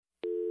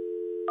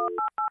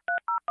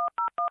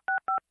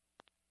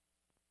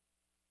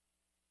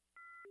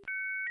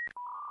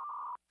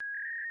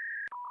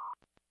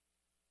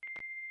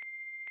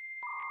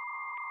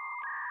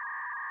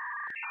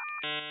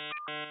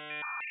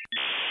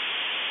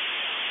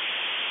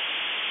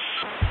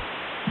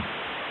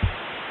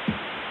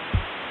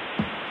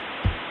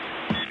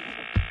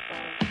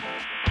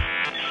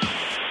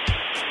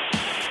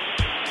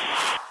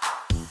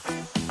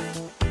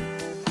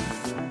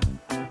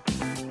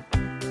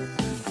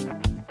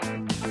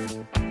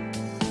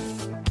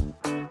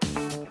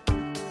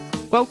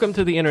Welcome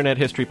to the Internet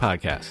History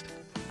Podcast.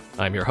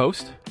 I'm your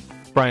host,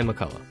 Brian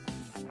McCullough.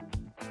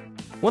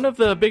 One of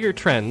the bigger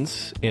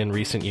trends in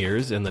recent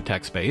years in the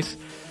tech space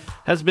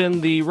has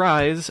been the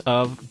rise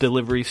of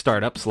delivery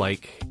startups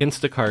like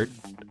Instacart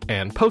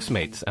and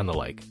Postmates and the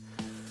like.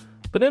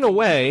 But in a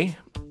way,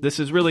 this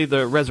is really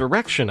the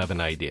resurrection of an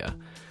idea,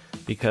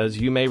 because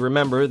you may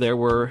remember there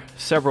were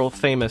several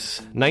famous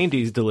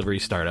 90s delivery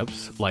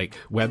startups like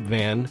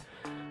Webvan,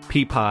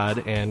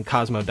 Peapod, and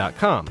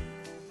Cosmo.com.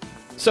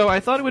 So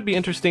I thought it would be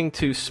interesting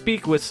to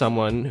speak with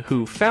someone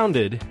who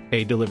founded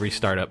a delivery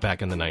startup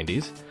back in the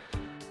 90s.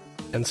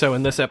 And so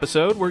in this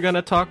episode, we're going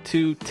to talk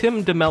to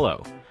Tim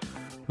DeMello,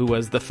 who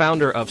was the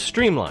founder of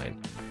Streamline,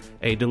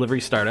 a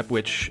delivery startup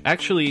which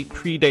actually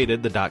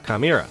predated the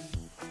dot-com era.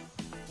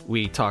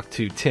 We talk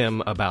to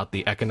Tim about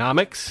the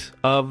economics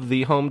of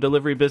the home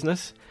delivery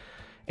business,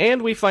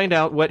 and we find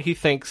out what he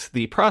thinks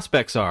the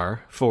prospects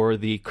are for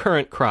the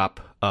current crop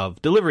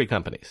of delivery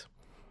companies.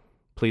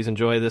 Please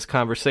enjoy this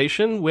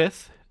conversation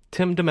with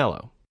Tim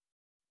DeMello.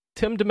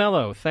 Tim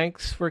DeMello,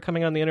 thanks for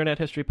coming on the Internet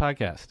History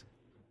Podcast.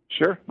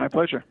 Sure, my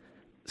pleasure.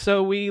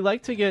 So we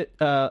like to get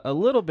a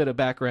little bit of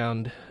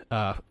background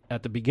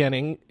at the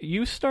beginning.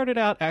 You started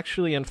out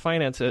actually in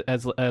finance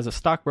as a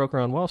stockbroker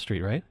on Wall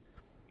Street, right?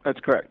 That's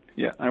correct.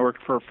 Yeah, I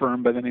worked for a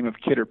firm by the name of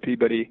Kidder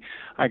Peabody.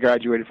 I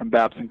graduated from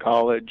Babson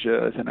College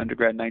as an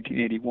undergrad in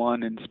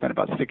 1981 and spent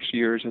about 6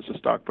 years as a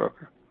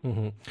stockbroker.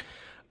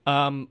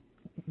 Mm-hmm.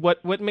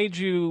 What made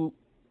you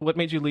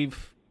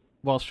leave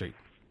Wall Street?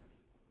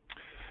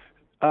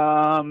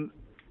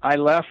 I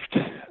left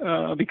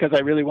because I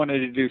really wanted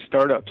to do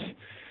startups.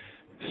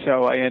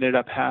 So I ended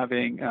up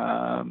having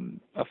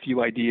a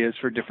few ideas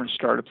for different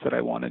startups that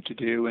I wanted to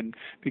do, and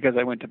because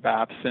I went to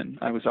Babson,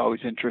 I was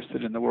always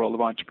interested in the world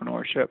of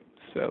entrepreneurship.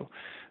 So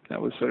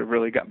that was sort of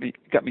really got me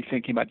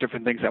thinking about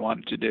different things I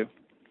wanted to do.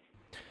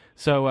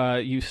 So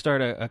you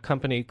start a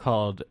company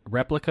called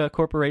Replica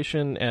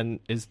Corporation, and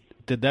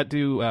did that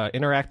do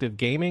interactive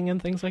gaming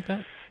and things like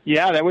that?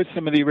 Yeah, that was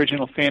some of the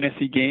original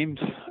fantasy games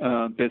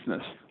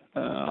business.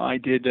 I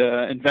did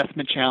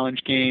investment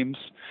challenge games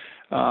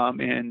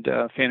and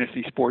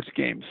fantasy sports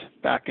games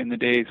back in the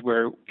days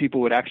where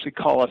people would actually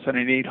call us on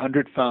an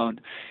 800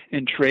 phone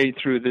and trade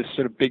through this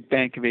sort of big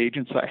bank of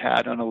agents I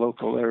had on a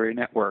local area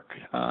network.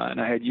 And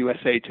I had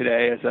USA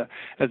Today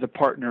as a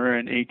partner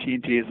and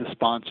AT&T as a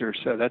sponsor.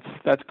 So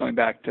that's going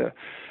back to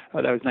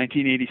that was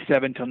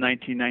 1987 till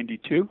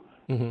 1992.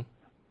 Mm-hmm.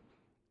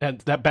 And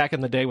that back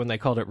in the day when they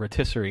called it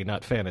rotisserie,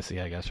 not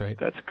fantasy, I guess, right?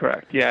 That's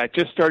correct. Yeah, it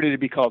just started to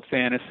be called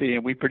fantasy,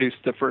 and we produced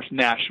the first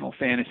national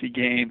fantasy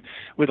game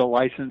with a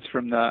license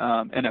from the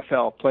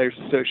NFL Players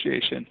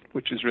Association,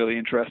 which is really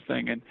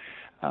interesting, and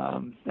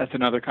that's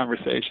another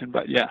conversation,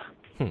 but yeah.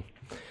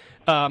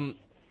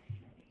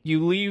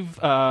 You leave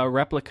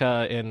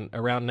Replica in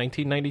around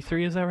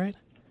 1993, is that right?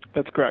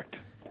 That's correct.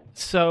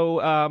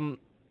 So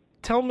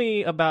tell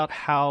me about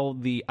how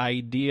the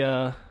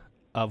idea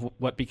of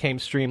what became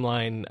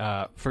Streamline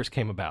first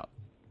came about.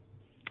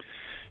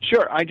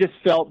 Sure. I just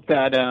felt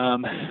that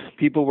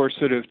people were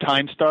sort of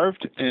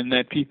time-starved and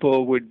that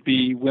people would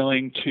be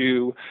willing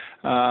to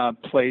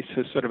place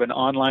a sort of an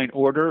online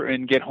order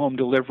and get home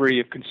delivery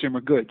of consumer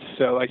goods.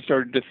 So I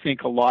started to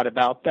think a lot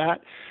about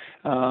that.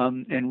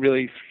 And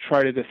really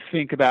try to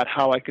think about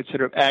how I could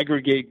sort of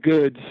aggregate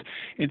goods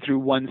in through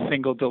one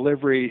single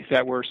delivery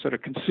that were sort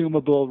of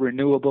consumable,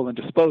 renewable, and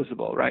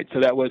disposable, right?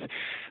 So that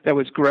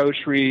was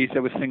groceries,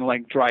 that was things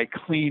like dry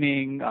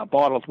cleaning,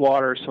 bottled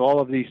water, so all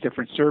of these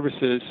different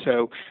services.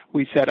 So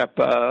we set up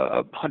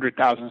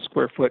 100,000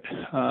 square foot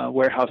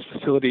warehouse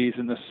facilities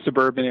in the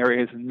suburban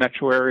areas and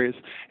metro areas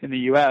in the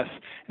U.S.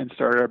 and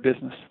started our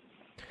business.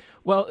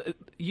 Well,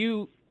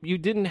 you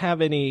didn't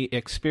have any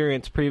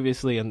experience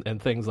previously in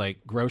things like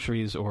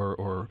groceries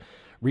or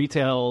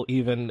retail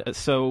even.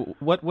 So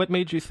what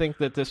made you think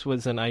that this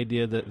was an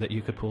idea that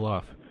you could pull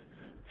off?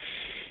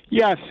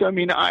 Yes, I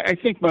mean, I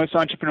think most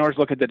entrepreneurs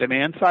look at the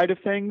demand side of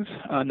things,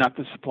 not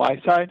the supply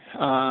side.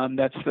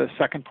 That's the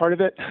second part of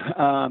it.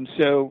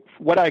 So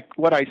what I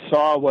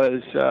saw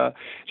was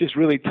just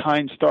really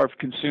time-starved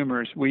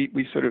consumers.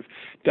 We sort of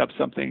dubbed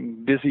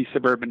something busy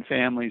suburban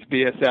families,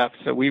 BSF.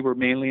 So we were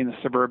mainly in the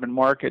suburban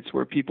markets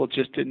where people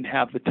just didn't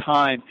have the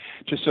time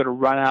to sort of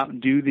run out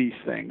and do these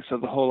things. So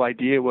the whole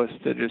idea was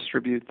to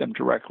distribute them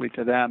directly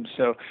to them.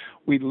 So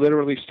we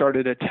literally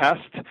started a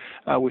test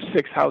with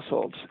 6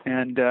 households,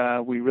 and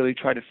we really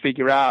tried to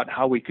figure out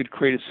how we could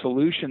create a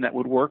solution that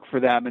would work for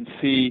them and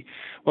see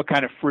what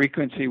kind of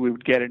frequency we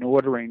would get in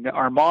ordering.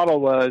 Our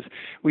model was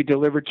we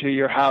delivered to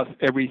your house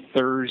every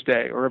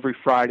Thursday or every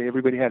Friday.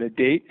 Everybody had a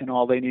date, and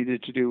all they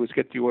needed to do was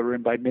get the order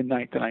in by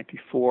midnight the night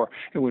before.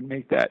 It would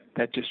make that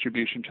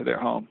distribution to their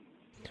home.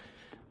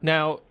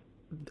 Now,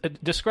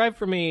 describe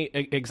for me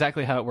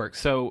exactly how it works.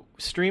 So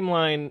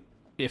Streamline,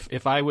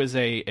 if I was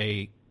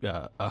a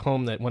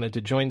home that wanted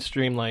to join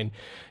Streamline,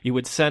 you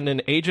would send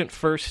an agent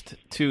first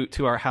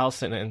to our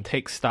house and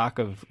take stock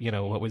of,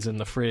 what was in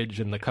the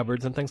fridge and the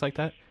cupboards and things like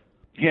that?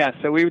 Yeah,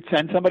 so we would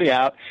send somebody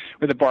out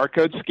with a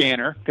barcode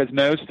scanner because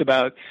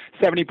about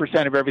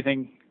 70% of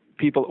everything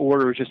people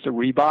order just a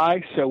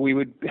rebuy. So we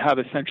would have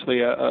essentially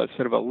a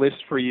sort of a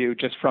list for you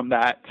just from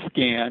that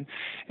scan.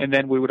 And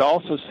then we would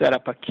also set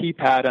up a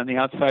keypad on the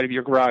outside of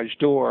your garage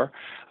door,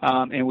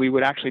 and we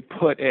would actually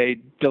put a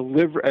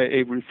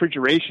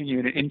refrigeration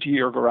unit into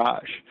your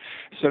garage.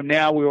 So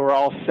now we were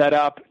all set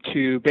up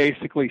to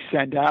basically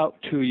send out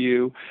to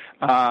you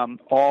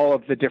all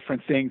of the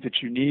different things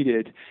that you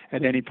needed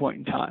at any point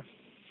in time.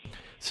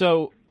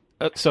 So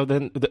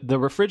then the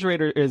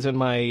refrigerator is in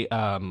my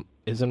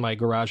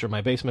garage or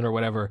my basement or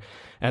whatever,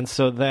 and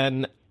so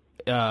then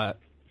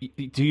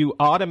do you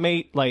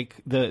automate like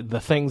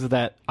the things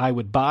that I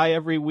would buy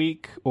every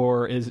week,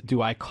 or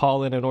do I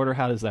call in an order?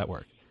 How does that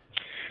work?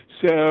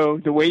 So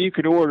the way you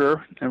could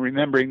order, and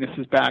remembering this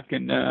is back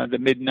in the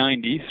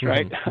mid-'90s,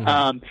 right?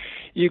 Mm-hmm.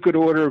 You could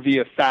order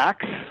via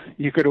fax.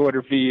 You could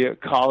order via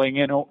calling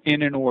in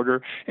an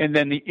order. And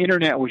then the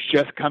Internet was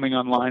just coming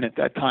online at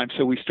that time,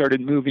 so we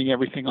started moving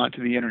everything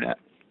onto the Internet.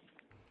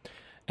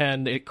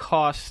 And it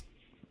cost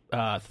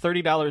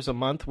 $30 a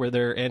month. Was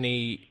there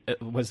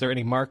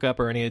any markup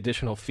or any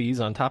additional fees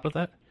on top of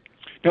that?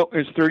 No, it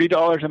was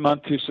 $30 a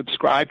month to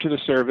subscribe to the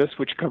service,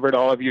 which covered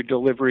all of your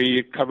delivery,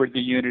 it covered the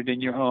unit in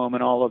your home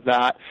and all of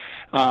that.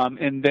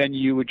 And then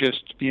you would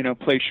just,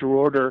 place your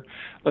order.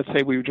 Let's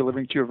say we were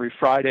delivering to you every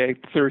Friday,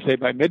 Thursday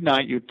by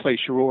midnight, you would place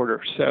your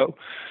order. So,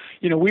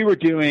 we were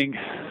doing,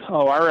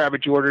 our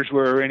average orders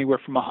were anywhere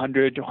from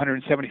 $100 to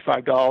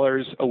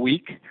 $175 a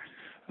week.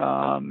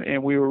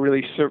 And we were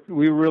really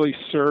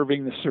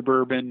serving the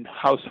suburban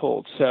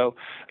household. So,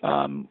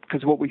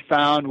 because what we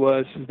found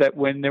was that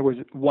when there was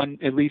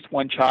at least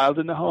one child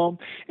in the home,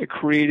 it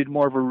created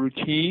more of a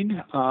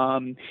routine,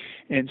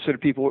 and sort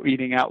of people were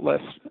eating out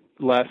less,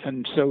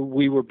 and so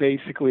we were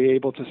basically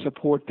able to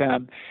support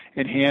them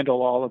and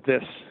handle all of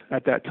this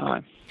at that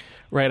time.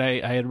 Right,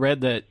 I had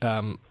read that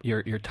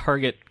your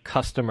target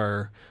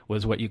customer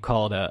was what you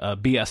called a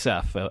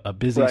BSF, a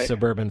busy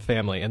suburban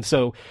family, and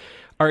so.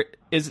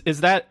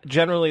 Is that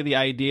generally the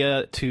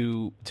idea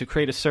to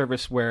create a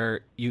service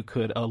where you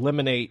could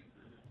eliminate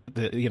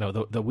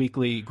the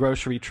weekly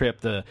grocery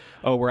trip,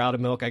 we're out of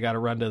milk, I got to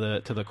run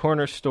to the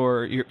corner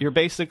store. You're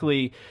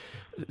basically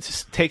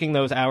taking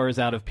those hours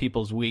out of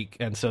people's week,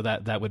 and so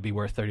that would be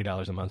worth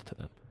 $30 a month to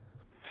them.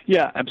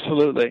 Yeah,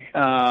 absolutely.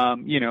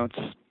 It's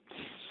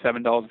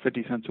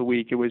 $7.50 a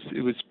week. It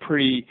was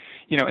pretty,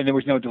 and there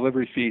was no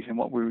delivery fees in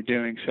what we were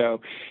doing.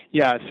 So,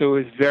 yeah, so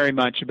it was very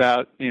much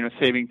about,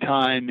 saving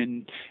time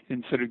and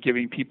sort of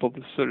giving people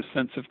this sort of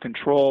sense of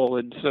control.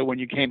 And so when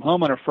you came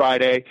home on a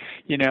Friday,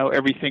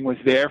 everything was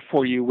there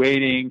for you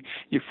waiting,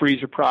 your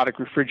freezer product,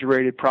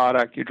 refrigerated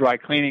product, your dry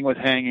cleaning was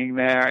hanging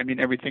there. I mean,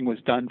 everything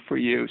was done for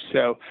you.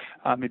 So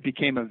it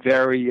became a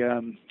very,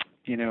 a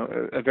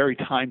very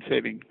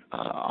time-saving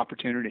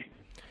opportunity.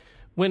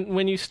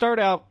 When you start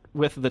out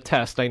with the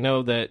test, I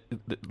know that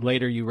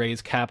later you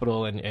raise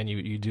capital and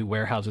you do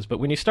warehouses, but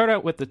when you start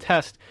out with the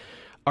test,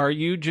 are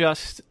you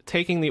just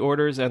taking the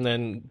orders and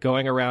then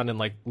going around and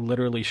like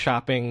literally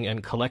shopping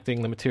and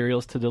collecting the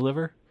materials to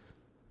deliver?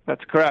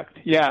 That's correct.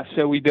 Yeah.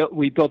 So we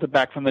built it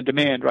back from the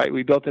demand, right?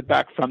 We built it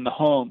back from the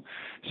home.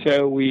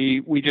 So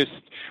we just,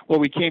 what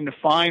we came to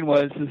find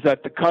is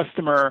that the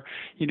customer,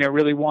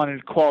 really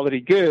wanted quality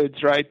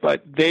goods, right?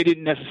 But they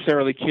didn't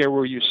necessarily care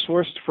where you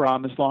sourced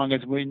from, as long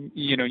as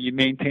you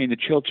maintain the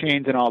chill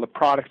chains and all the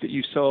products that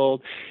you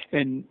sold.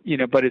 And,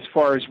 but as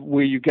far as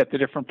where you get the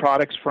different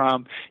products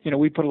from,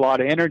 we put a lot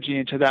of energy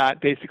into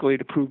that basically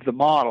to prove the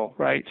model,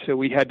 right? So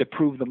we had to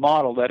prove the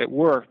model that it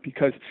worked,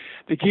 because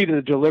the key to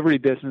the delivery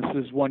business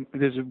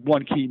there's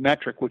one key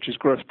metric, which is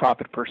gross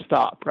profit per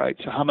stop, right?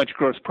 So how much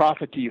gross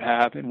profit do you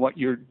have in what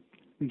you're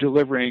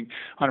delivering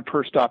on a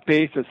per stop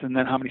basis, and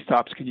then how many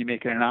stops can you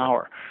make in an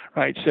hour,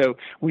 right? So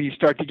when you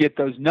start to get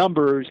those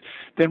numbers,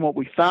 then what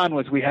we found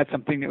was we had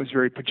something that was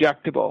very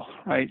projectable,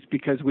 right?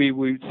 Because we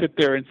would sit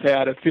there and say,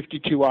 out of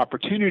 52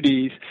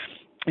 opportunities,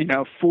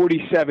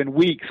 47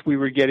 weeks we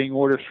were getting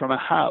orders from a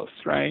house,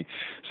 right?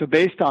 So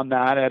based on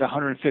that, at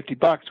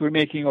 $150, we're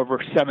making over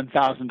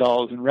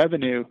 $7,000 in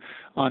revenue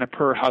on a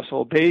per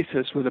household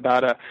basis, with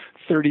about a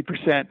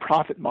 30%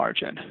 profit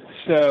margin.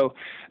 So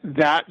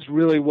that's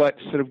really what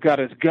sort of got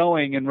us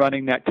going and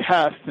running that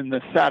test, and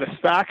the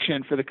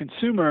satisfaction for the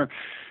consumer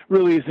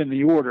really is in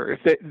the order.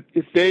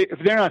 If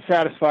they're not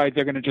satisfied,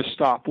 they're going to just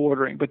stop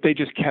ordering, but they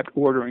just kept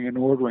ordering and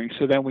ordering.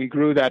 So then we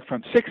grew that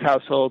from 6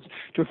 households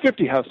to a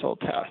 50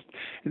 household test,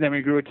 and then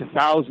we grew it to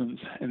thousands,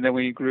 and then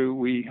we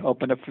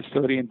opened up a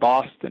facility in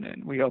Boston,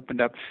 and we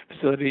opened up a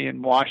facility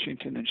in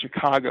Washington and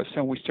Chicago.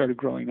 So we started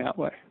growing that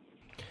way.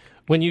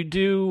 When you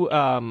do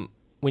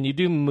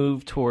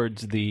move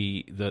towards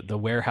the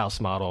warehouse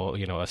model,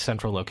 a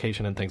central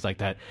location and things like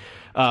that,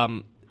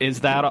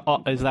 is that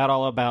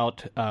all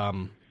about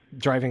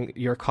driving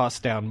your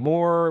costs down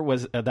more?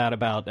 Was that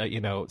about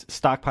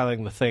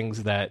stockpiling the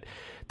things that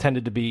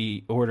tended to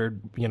be ordered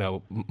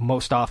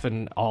most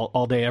often,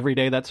 all day, every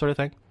day, that sort of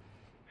thing?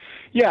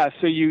 Yeah,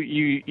 so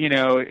you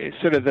know, it's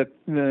sort of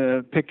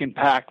the pick and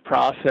pack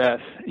process,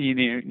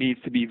 needs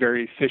to be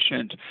very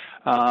efficient.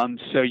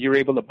 So you're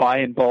able to buy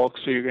in bulk,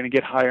 so you're going to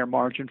get higher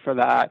margin for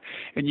that,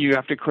 and you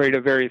have to create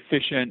a very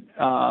efficient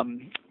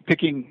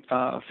picking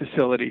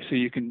facility, so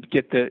you can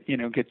get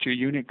get your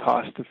unit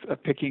cost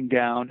of picking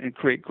down and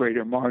create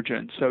greater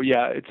margin. So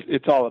yeah,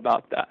 it's all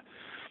about that.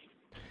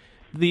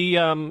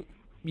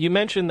 You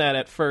mentioned that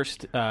at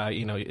first,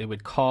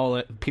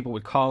 people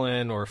would call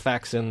in or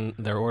fax in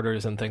their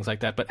orders and things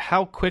like that. But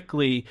how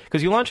quickly,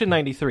 because you launched in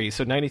 '93,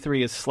 so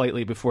 '93 is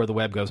slightly before the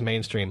web goes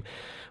mainstream.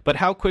 But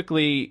how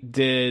quickly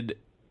did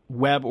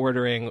web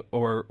ordering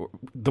or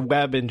the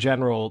web in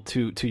general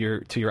to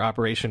your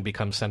operation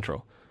become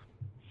central?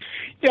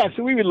 Yeah,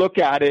 so we would look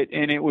at it,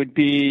 and it would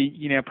be,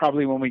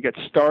 probably when we got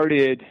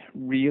started,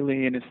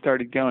 really, and it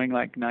started going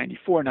like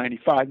 94,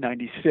 95,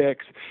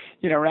 96.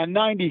 Around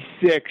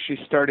 96, you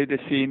started to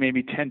see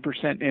maybe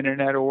 10%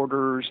 internet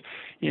orders,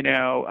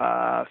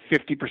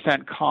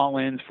 50%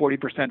 call-ins,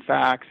 40%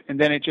 fax, and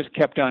then it just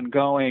kept on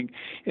going,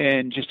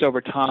 and just over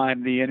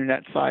time, the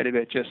internet side of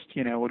it just,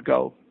 would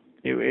go.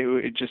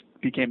 It just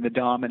became the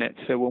dominant.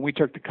 So when we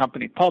took the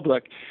company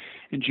public,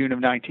 in June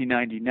of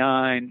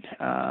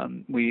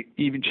 1999, we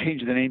even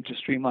changed the name to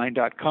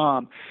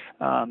Streamline.com.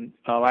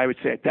 I would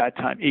say at that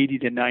time, 80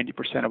 to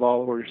 90% of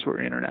all orders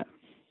were internet.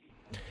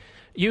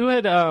 You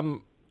had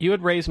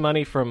raised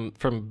money from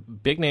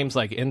big names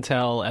like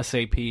Intel,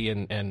 SAP,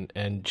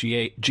 and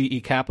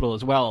GE Capital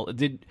as well.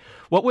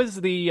 What was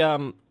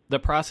the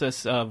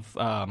process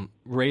of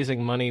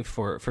raising money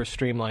for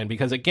Streamline?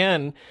 Because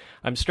again,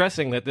 I'm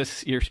stressing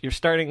that you're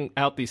starting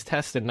out these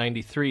tests in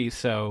 '93,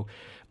 so.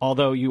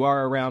 Although you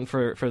are around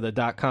for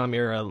the .com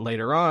era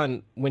later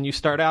on, when you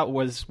start out,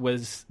 was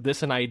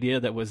this an idea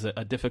that was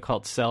a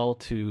difficult sell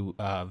to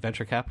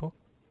venture capital?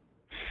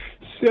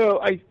 So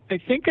I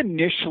think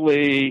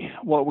initially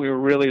what we were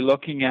really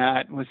looking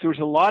at was there was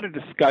a lot of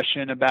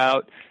discussion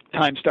about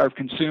time-starved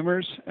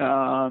consumers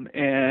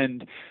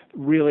and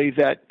really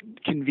that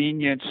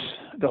convenience,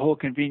 the whole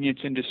convenience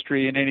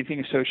industry and anything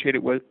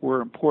associated with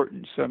were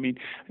important. So, I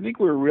think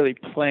we were really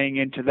playing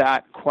into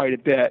that quite a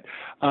bit.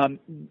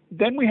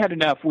 Then we had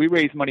enough. We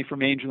raised money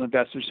from angel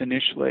investors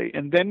initially.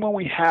 And then when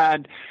we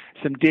had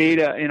some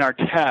data in our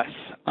tests,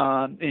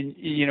 and,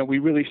 we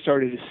really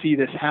started to see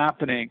this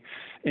happening,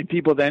 and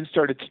people then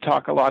started to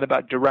talk a lot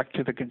about direct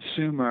to the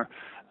consumer.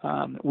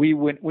 We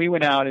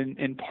went out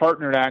and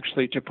partnered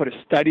actually to put a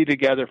study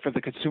together for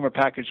the consumer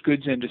packaged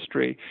goods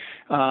industry,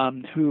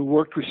 who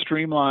worked with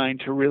Streamline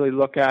to really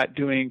look at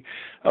doing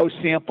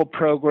sample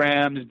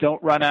programs,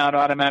 don't run out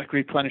automatic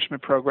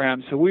replenishment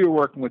programs. So we were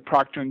working with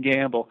Procter &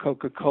 Gamble,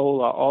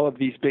 Coca-Cola, all of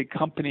these big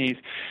companies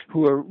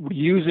who are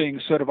using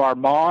sort of our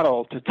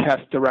model to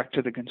test direct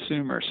to the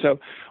consumer.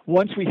 So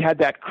once we had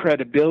that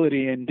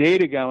credibility and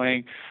data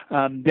going,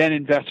 then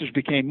investors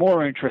became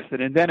more interested.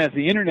 And then as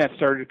the internet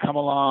started to come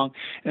along,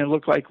 and it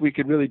looked like we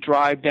could really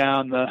drive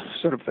down the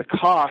sort of the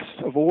cost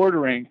of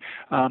ordering,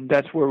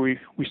 that's where we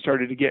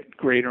started to get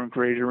greater and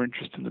greater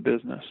interest in the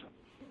business.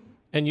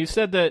 And you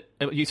said that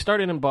you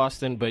started in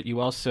Boston, but you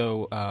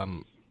also,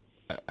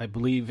 I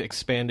believe,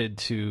 expanded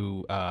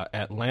to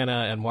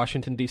Atlanta and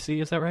Washington,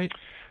 D.C., is that right?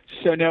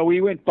 So, no,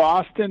 we went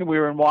Boston, we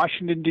were in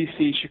Washington,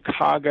 D.C.,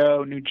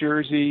 Chicago, New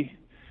Jersey.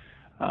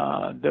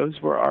 Those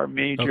were our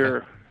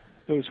major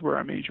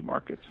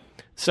markets.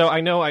 So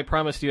I know I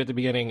promised you at the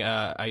beginning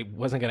I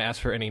wasn't going to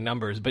ask for any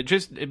numbers, but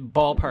just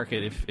ballpark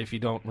it if you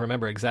don't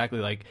remember exactly.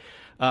 Like,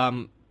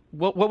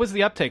 what was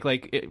the uptake?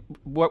 Like,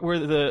 what were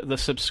the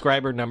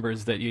subscriber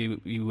numbers that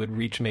you would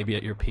reach maybe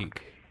at your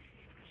peak?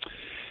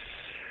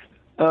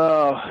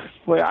 Well,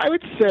 I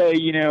would say,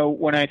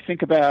 when I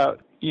think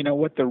about,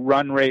 what the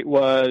run rate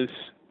was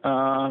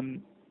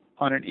on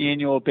an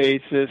annual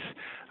basis,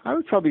 I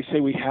would probably say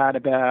we had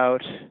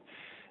about,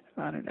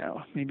 I don't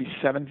know, maybe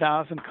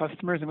 7,000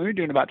 customers, and we were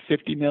doing about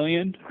 $50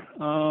 million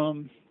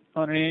on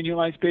an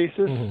annualized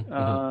basis.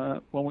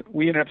 When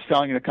we ended up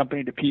selling the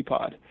company to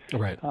Peapod.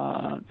 Right.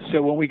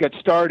 So when we got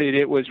started,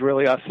 it was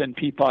really us and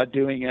Peapod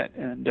doing it.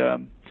 And,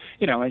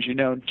 as you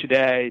know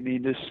today,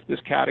 this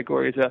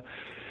category is a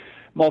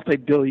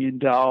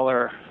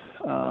multi-billion-dollar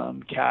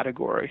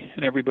category,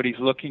 and everybody's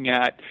looking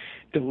at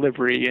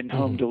delivery and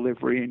home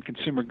delivery and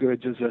consumer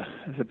goods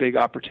as a big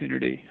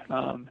opportunity.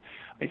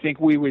 I think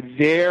we were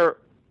there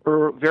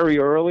very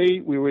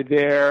early. We were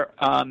there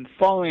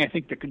following, I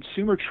think, the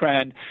consumer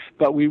trend,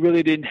 but we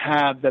really didn't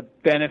have the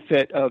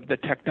benefit of the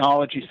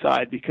technology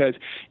side because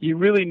you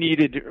really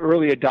needed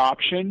early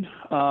adoption.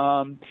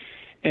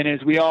 And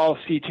as we all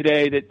see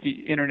today that the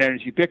internet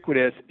is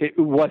ubiquitous, it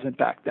wasn't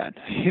back then.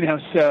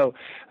 So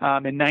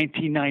in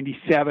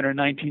 1997 or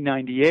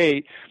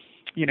 1998,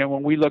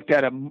 when we looked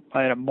at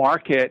a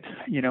market,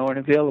 an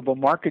available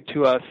market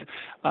to us,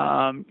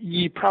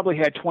 you probably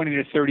had 20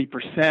 to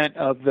 30%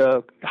 of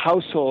the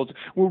households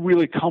were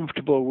really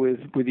comfortable with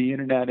the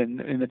internet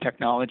and the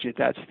technology at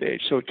that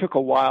stage. So it took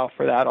a while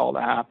for that all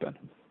to happen.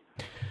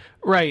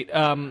 Right.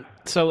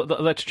 So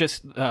let's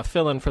just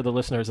fill in for the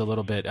listeners a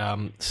little bit.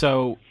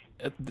 So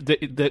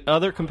the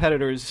other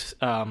competitors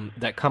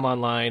that come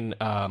online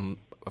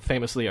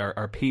famously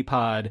are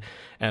Peapod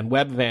and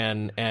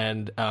Webvan,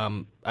 and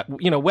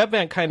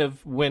Webvan kind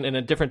of went in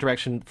a different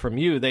direction from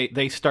you.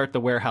 They start the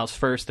warehouse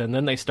first, and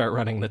then they start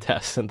running the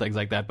tests and things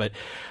like that. But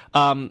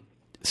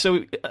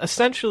so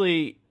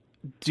essentially,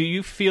 do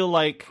you feel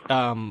like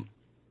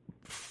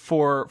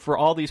for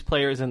all these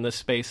players in this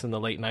space in the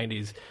late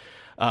 90s,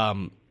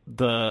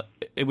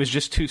 it was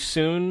just too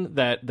soon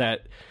that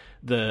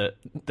the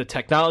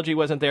technology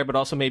wasn't there, but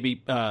also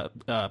maybe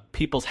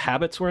people's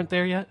habits weren't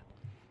there yet?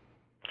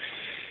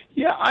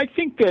 Yeah, I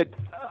think that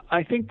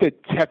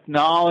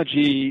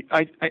technology,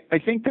 I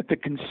think that the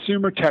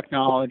consumer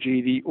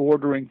technology, the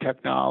ordering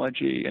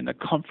technology, and the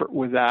comfort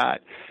with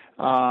that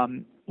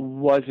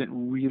wasn't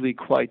really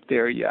quite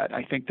there yet.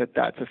 I think that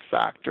that's a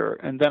factor.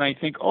 And then I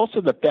think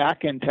also the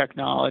back-end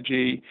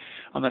technology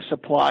on the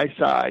supply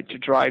side to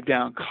drive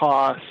down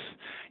costs,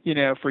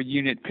 for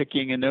unit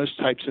picking and those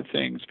types of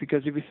things.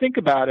 Because if you think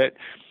about it,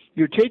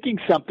 you're taking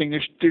something,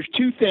 there's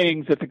two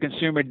things that the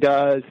consumer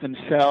does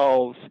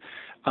themselves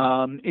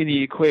in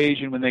the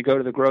equation when they go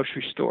to the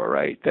grocery store,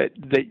 right, that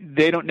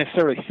they don't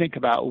necessarily think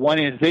about. One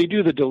is they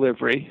do the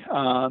delivery,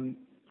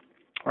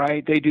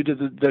 right? They do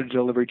the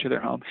delivery to their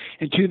home.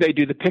 And two, they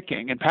do the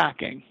picking and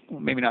packing.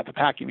 Well, maybe not the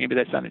packing, maybe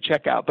that's on the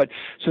checkout. But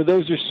so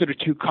those are sort of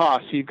two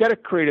costs. So you've got to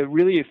create a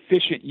really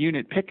efficient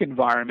unit pick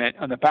environment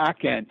on the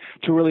back end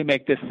to really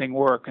make this thing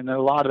work. And then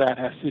a lot of that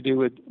has to do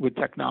with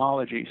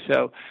technology.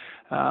 So,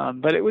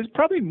 but it was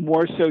probably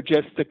more so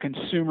just the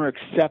consumer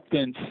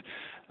acceptance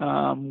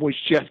was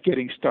just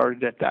getting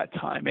started at that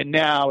time, and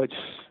now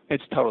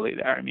it's totally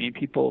there. I mean,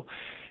 people,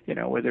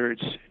 whether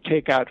it's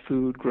takeout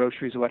food,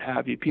 groceries, or what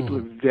have you, people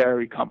are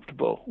very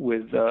comfortable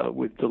with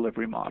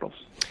delivery models.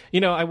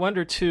 I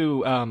wonder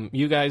too.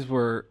 You guys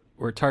were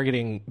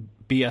targeting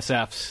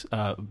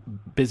BSFs,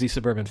 busy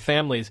suburban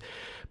families,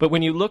 but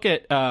when you look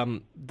at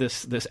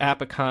this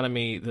app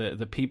economy,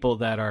 the people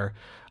that are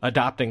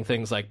adopting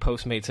things like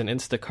Postmates and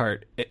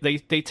Instacart,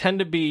 they tend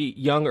to be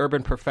young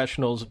urban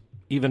professionals,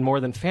 even more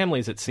than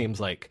families, it seems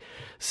like.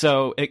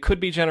 So it could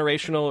be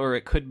generational, or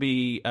it could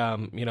be,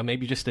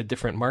 maybe just a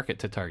different market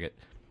to target.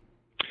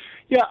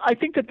 Yeah, I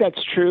think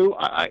that's true.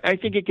 I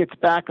think it gets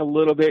back a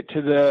little bit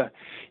to the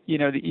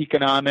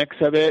economics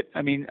of it.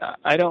 I mean,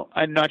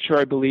 I'm not sure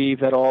I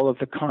believe that all of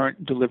the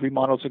current delivery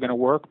models are going to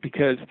work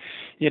because,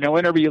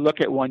 whenever you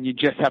look at one, you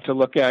just have to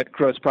look at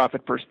gross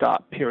profit per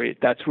stop, period.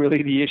 That's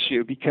really the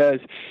issue because,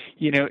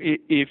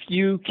 if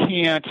you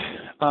can't,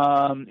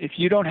 if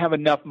you don't have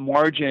enough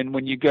margin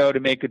when you go to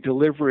make a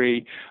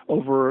delivery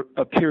over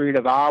a period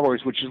of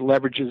hours, which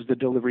leverages the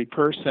delivery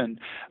person,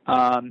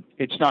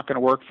 it's not going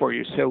to work for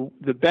you. So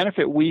the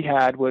benefit we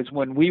had was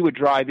when we would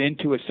drive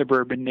into a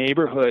suburban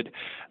neighborhood,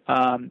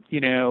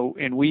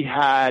 and we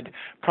had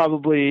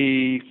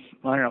probably,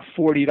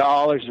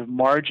 $40 of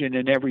margin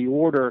in every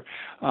order,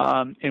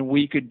 and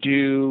we could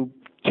do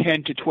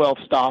 10 to 12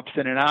 stops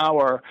in an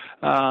hour.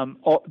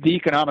 The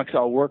economics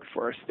all worked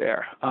for us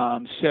there.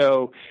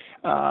 So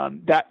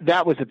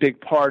that was a big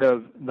part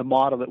of the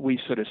model that we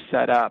sort of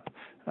set up.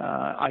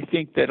 I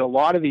think that a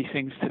lot of these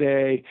things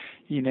today,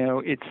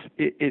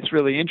 it's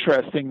really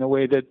interesting the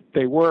way that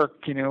they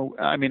work.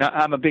 I mean,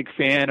 I'm a big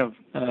fan of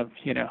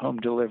home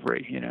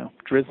delivery.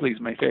 Drizzly's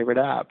my favorite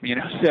app.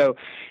 So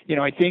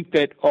I think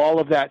that all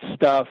of that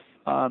stuff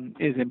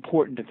is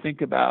important to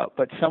think about.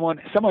 But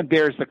someone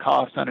bears the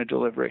cost on a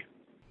delivery.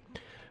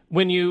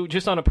 When you,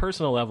 just on a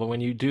personal level,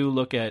 when you do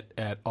look at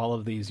all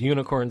of these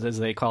unicorns, as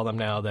they call them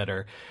now, that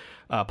are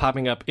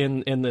popping up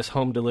in this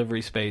home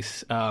delivery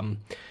space,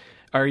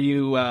 are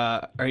you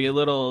a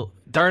little,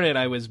 darn it,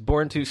 I was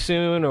born too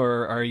soon,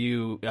 or are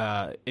you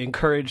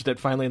encouraged that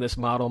finally this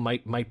model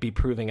might be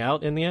proving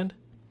out in the end?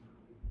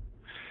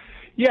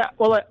 Yeah,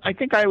 well, I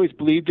think I always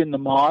believed in the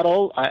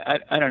model.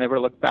 I don't ever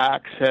look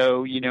back.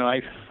 So,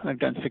 I've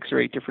done 6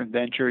 or 8 different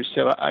ventures.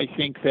 So I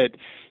think that,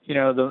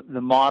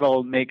 the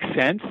model makes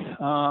sense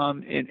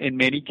in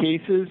many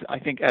cases. I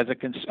think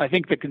I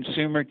think the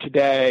consumer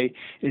today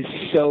is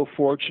so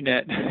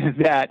fortunate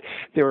that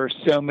there are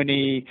so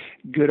many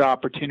good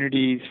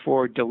opportunities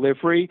for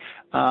delivery.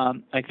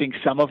 I think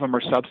some of them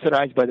are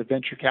subsidized by the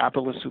venture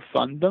capitalists who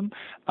fund them.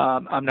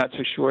 I'm not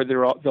so sure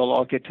they'll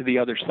all get to the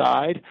other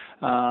side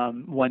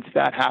once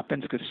that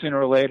happens, because sooner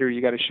or later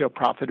you got to show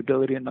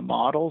profitability in the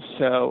model.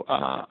 So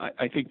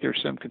I think there's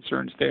some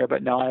concerns there,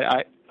 but no,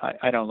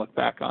 I don't look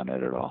back on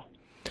it at all.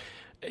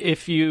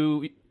 If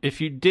you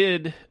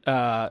did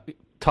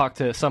talk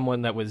to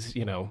someone that was,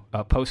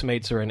 a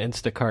Postmates or an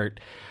Instacart,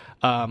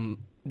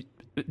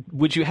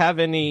 would you have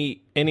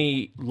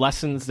any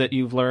lessons that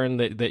you've learned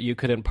that you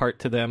could impart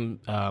to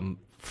them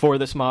for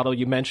this model?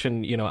 You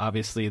mentioned,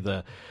 obviously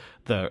the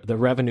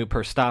revenue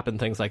per stop and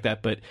things like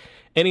that, but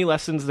any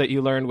lessons that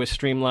you learned with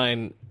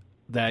Streamline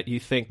that you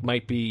think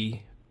might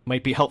be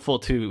helpful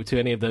to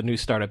any of the new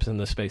startups in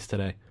this space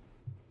today?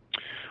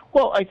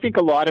 Well, I think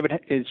a lot of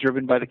it is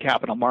driven by the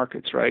capital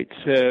markets, right?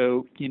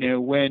 So,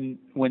 when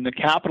the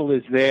capital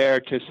is there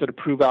to sort of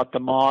prove out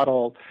the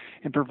model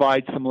and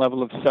provide some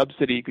level of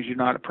subsidy because you're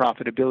not at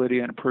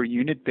profitability on a per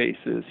unit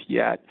basis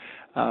yet,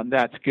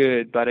 that's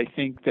good. But I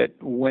think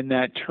that when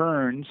that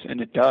turns,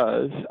 and it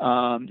does,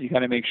 you got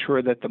to make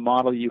sure that the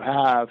model you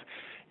have,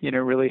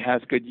 really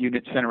has good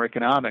unit center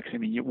economics. I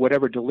mean,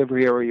 whatever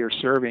delivery area you're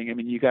serving, I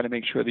mean, you got to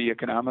make sure the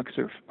economics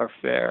are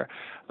fair.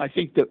 I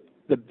think that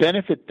the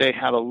benefit they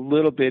have a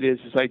little bit is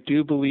I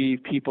do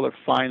believe people are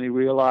finally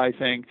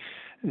realizing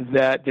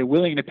that they're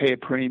willing to pay a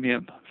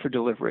premium for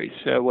delivery.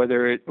 So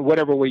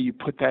whatever way you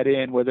put that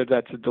in, whether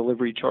that's a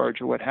delivery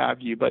charge or what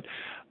have you, but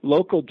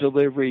local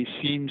delivery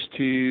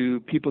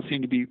people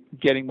seem to be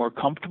getting more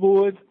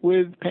comfortable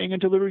with paying a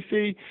delivery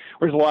fee.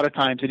 Whereas a lot of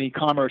times in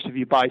e-commerce, if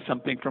you buy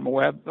something from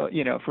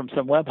from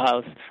some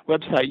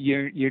website,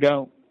 you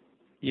don't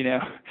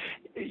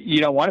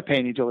want to pay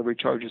any delivery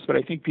charges. But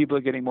I think people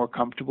are getting more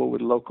comfortable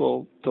with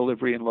local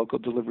delivery and local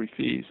delivery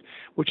fees,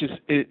 which is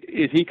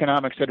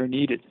economics that are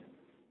needed.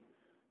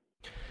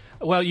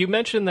 Well, you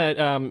mentioned that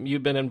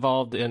you've been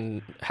involved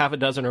in half a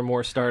dozen or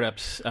more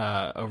startups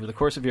over the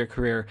course of your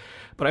career,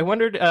 but I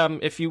wondered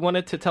if you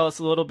wanted to tell us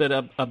a little bit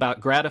about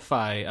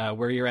Gratify,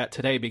 where you're at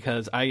today,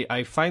 because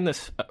I find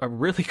this a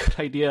really good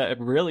idea,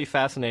 really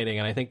fascinating,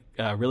 and I think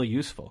really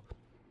useful.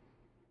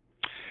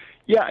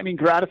 Yeah, I mean,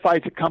 Gratify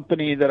is a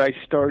company that I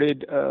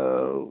started.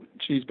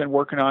 She's been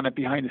working on it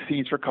behind the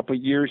scenes for a couple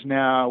of years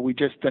now. We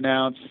just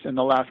announced in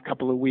the last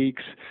couple of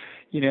weeks,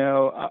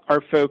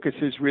 our focus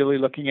is really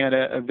looking at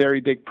a very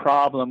big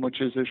problem,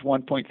 which is there's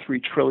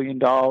 $1.3 trillion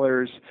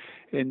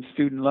in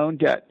student loan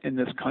debt in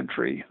this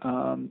country,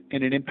 and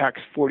it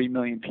impacts 40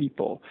 million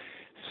people.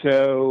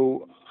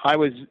 So I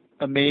was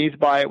amazed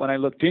by it when I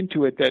looked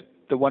into it that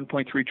the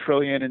 1.3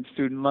 trillion in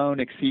student loan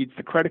exceeds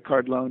the credit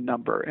card loan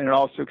number, and it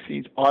also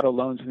exceeds auto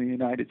loans in the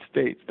United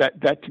States.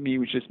 That to me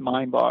was just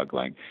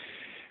mind-boggling.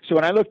 So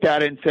when I looked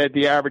at it and said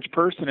the average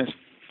person is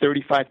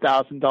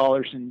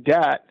 $35,000 in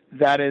debt,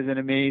 that is an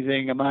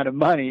amazing amount of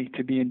money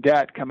to be in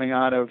debt coming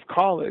out of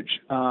college.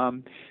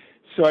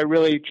 So I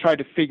really tried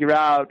to figure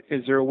out,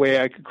 is there a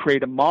way I could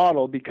create a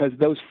model, because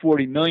those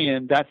 40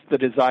 million, that's the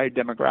desired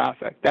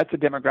demographic. That's the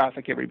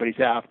demographic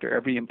everybody's after.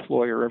 Every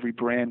employer, every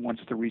brand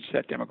wants to reach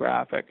that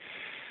demographic.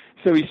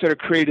 So we sort of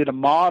created a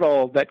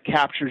model that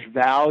captures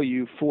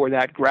value for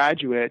that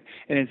graduate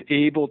and is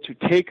able to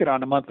take it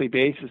on a monthly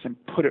basis and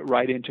put it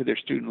right into their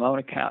student loan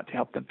account to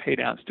help them pay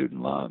down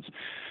student loans.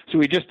 So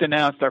we just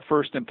announced our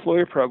first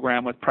employer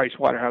program with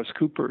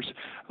PricewaterhouseCoopers,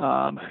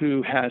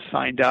 who has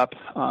signed up,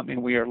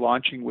 and we are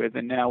launching with,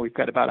 and now we've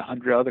got about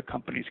 100 other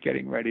companies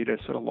getting ready to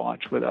sort of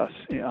launch with us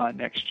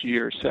next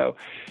year. So,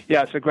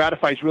 yeah, so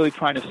Gratify is really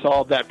trying to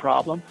solve that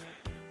problem.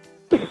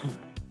 Tim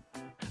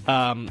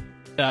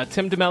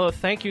DeMello,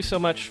 thank you so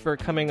much for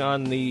coming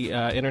on the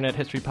Internet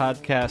History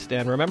Podcast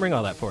and remembering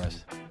all that for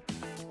us.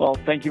 Well,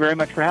 thank you very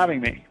much for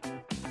having me.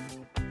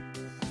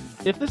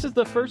 If this is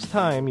the first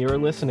time you're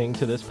listening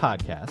to this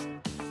podcast,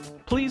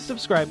 please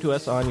subscribe to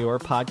us on your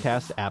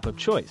podcast app of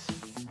choice.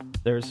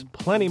 There's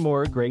plenty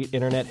more great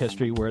Internet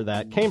history where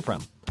that came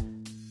from.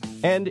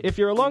 And if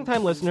you're a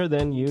longtime listener,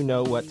 then you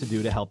know what to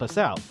do to help us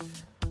out.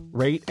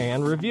 Rate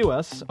and review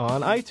us on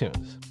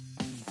iTunes.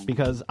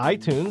 Because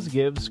iTunes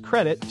gives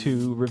credit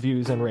to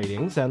reviews and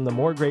ratings, and the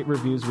more great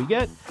reviews we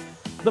get,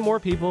 the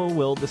more people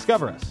will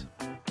discover us.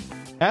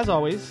 As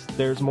always,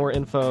 there's more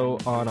info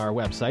on our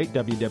website,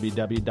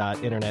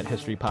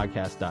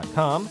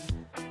 www.internethistorypodcast.com.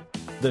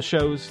 The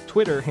show's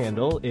Twitter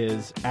handle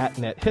is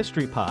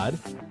 @NetHistoryPod,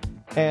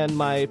 and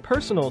my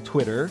personal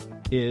Twitter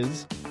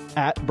is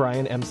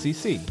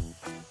 @BrianMCC.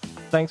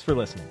 Thanks for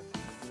listening.